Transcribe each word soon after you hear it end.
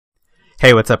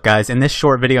Hey, what's up guys? In this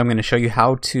short video I'm going to show you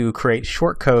how to create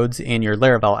shortcodes in your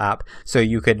Laravel app. So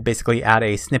you could basically add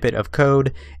a snippet of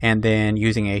code, and then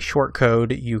using a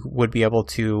shortcode you would be able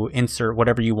to insert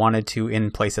whatever you wanted to in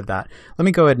place of that. Let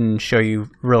me go ahead and show you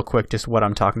real quick just what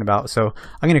I'm talking about. So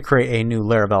I'm going to create a new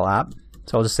Laravel app.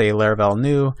 So I'll just say Laravel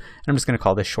new, and I'm just going to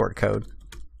call this shortcode.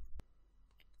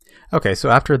 Okay,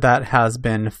 so after that has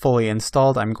been fully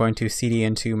installed, I'm going to cd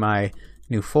into my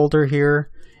new folder here.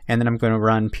 And then I'm going to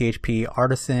run php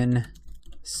artisan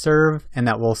serve, and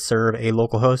that will serve a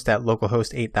localhost at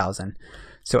localhost 8000.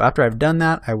 So after I've done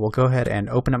that, I will go ahead and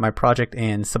open up my project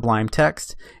in Sublime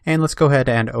Text, and let's go ahead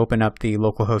and open up the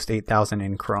localhost 8000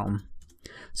 in Chrome.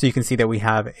 So you can see that we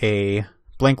have a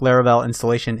blank Laravel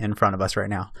installation in front of us right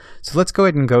now. So let's go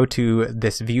ahead and go to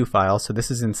this view file. So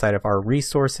this is inside of our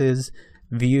resources,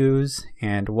 views,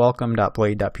 and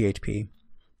welcome.blade.php.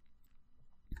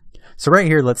 So right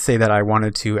here, let's say that I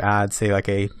wanted to add, say, like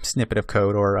a snippet of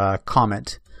code or a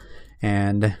comment,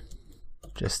 and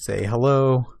just say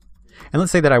hello. And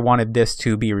let's say that I wanted this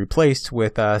to be replaced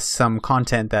with some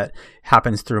content that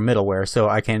happens through middleware. So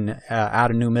I can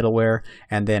add a new middleware,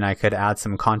 and then I could add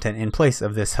some content in place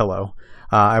of this hello.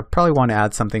 I probably want to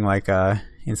add something like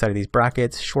inside of these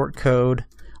brackets, shortcode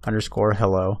 _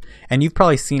 hello. And you've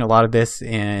probably seen a lot of this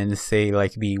in, say,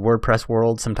 like the WordPress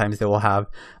world. Sometimes they will have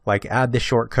like add the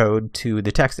shortcode to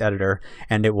the text editor,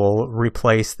 and it will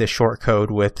replace the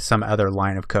shortcode with some other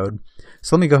line of code.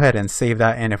 So let me go ahead and save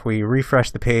that, and if we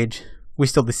refresh the page, we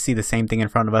still see the same thing in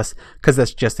front of us because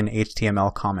that's just an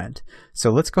HTML comment. So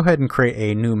let's go ahead and create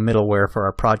a new middleware for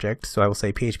our project. So I will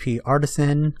say php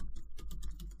artisan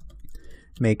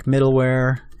make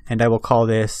middleware, and I will call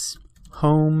this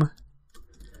home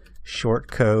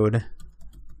shortcode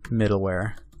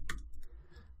middleware.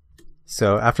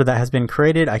 So after that has been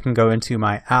created, I can go into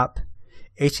my app,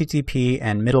 HTTP,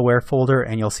 and middleware folder,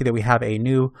 and you'll see that we have a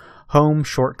new home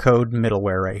shortcode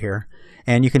middleware right here.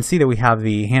 And you can see that we have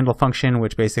the handle function,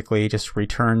 which basically just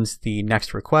returns the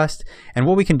next request. And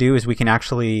what we can do is we can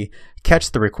actually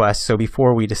catch the request. So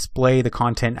before we display the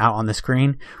content out on the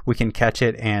screen, we can catch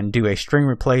it and do a string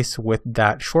replace with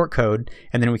that shortcode,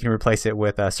 and then we can replace it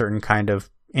with a certain kind of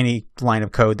any line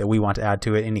of code that we want to add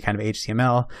to it, any kind of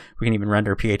HTML. We can even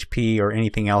render PHP or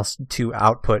anything else to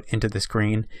output into the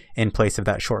screen in place of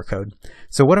that shortcode.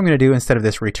 So what I'm going to do, instead of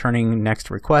this returning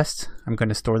next request, I'm going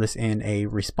to store this in a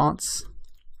response.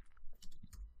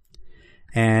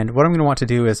 And what I'm going to want to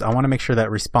do is I want to make sure that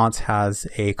response has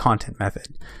a content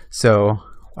method. So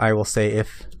I will say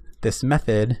if this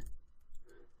method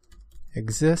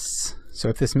exists. So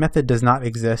if this method does not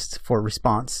exist for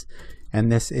response, and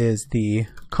this is the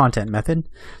content method.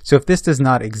 So if this does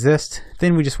not exist,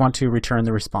 then we just want to return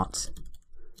the response.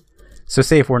 So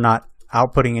say if we're not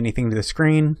outputting anything to the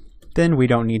screen, then we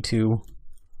don't need to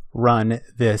run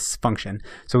this function.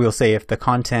 So we'll say if the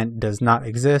content does not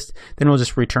exist, then we'll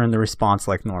just return the response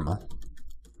like normal.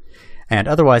 And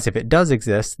otherwise, if it does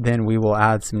exist, then we will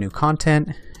add some new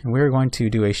content, and we're going to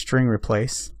do a string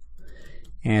replace.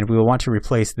 And we will want to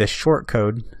replace this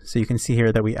shortcode. So you can see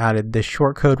here that we added this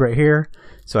shortcode right here.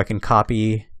 So I can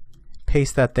copy,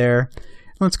 paste that there.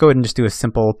 Let's go ahead and just do a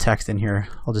simple text in here.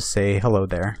 I'll just say hello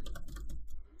there.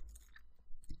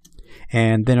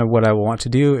 And then what I will want to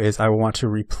do is I will want to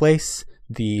replace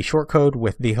the shortcode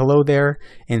with the hello there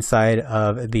inside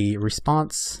of the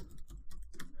response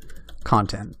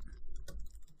content.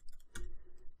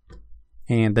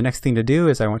 And the next thing to do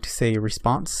is I want to say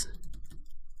response,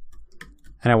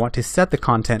 and I want to set the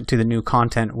content to the new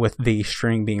content with the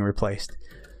string being replaced.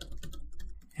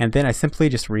 And then I simply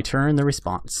just return the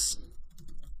response.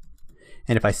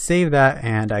 And if I save that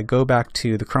and I go back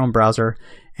to the Chrome browser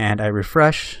and I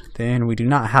refresh, then we do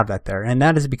not have that there. And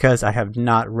that is because I have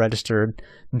not registered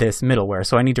this middleware.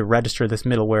 So I need to register this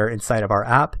middleware inside of our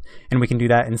app, and we can do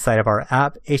that inside of our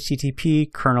app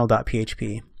http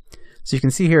kernel.php. So you can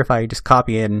see here, if I just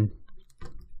copy and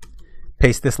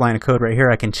paste this line of code right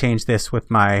here, I can change this with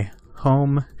my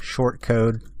home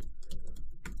shortcode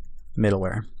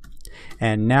middleware.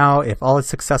 And now if all is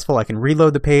successful, I can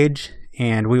reload the page,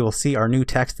 and we will see our new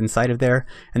text inside of there,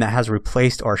 and that has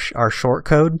replaced our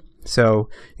shortcode. So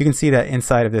you can see that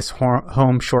inside of this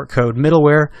home shortcode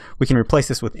middleware, we can replace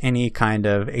this with any kind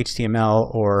of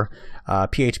HTML or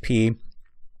PHP.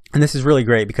 And this is really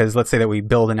great because let's say that we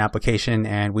build an application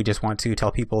and we just want to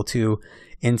tell people to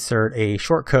insert a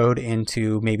shortcode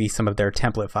into maybe some of their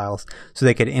template files. So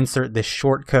they could insert this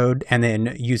shortcode, and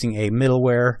then using a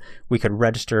middleware, we could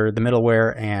register the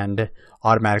middleware and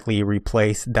automatically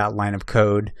replace that line of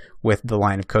code with the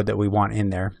line of code that we want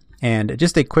in there. And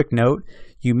just a quick note,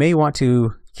 you may want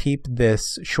to keep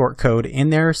this shortcode in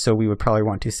there. So we would probably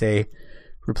want to say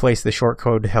replace the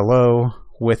shortcode hello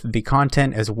with the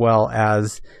content as well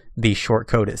as the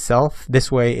shortcode itself.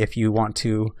 This way, if you want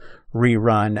to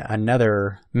rerun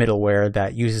another middleware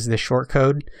that uses this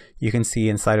shortcode, you can see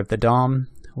inside of the DOM,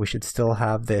 we should still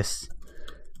have this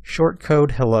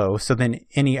shortcode hello, so then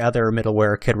any other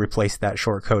middleware could replace that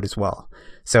shortcode as well.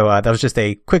 So that was just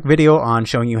a quick video on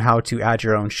showing you how to add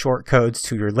your own shortcodes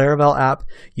to your Laravel app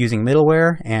using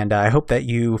middleware, and I hope that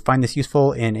you find this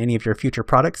useful in any of your future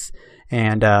products,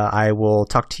 and I will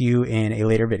talk to you in a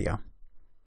later video.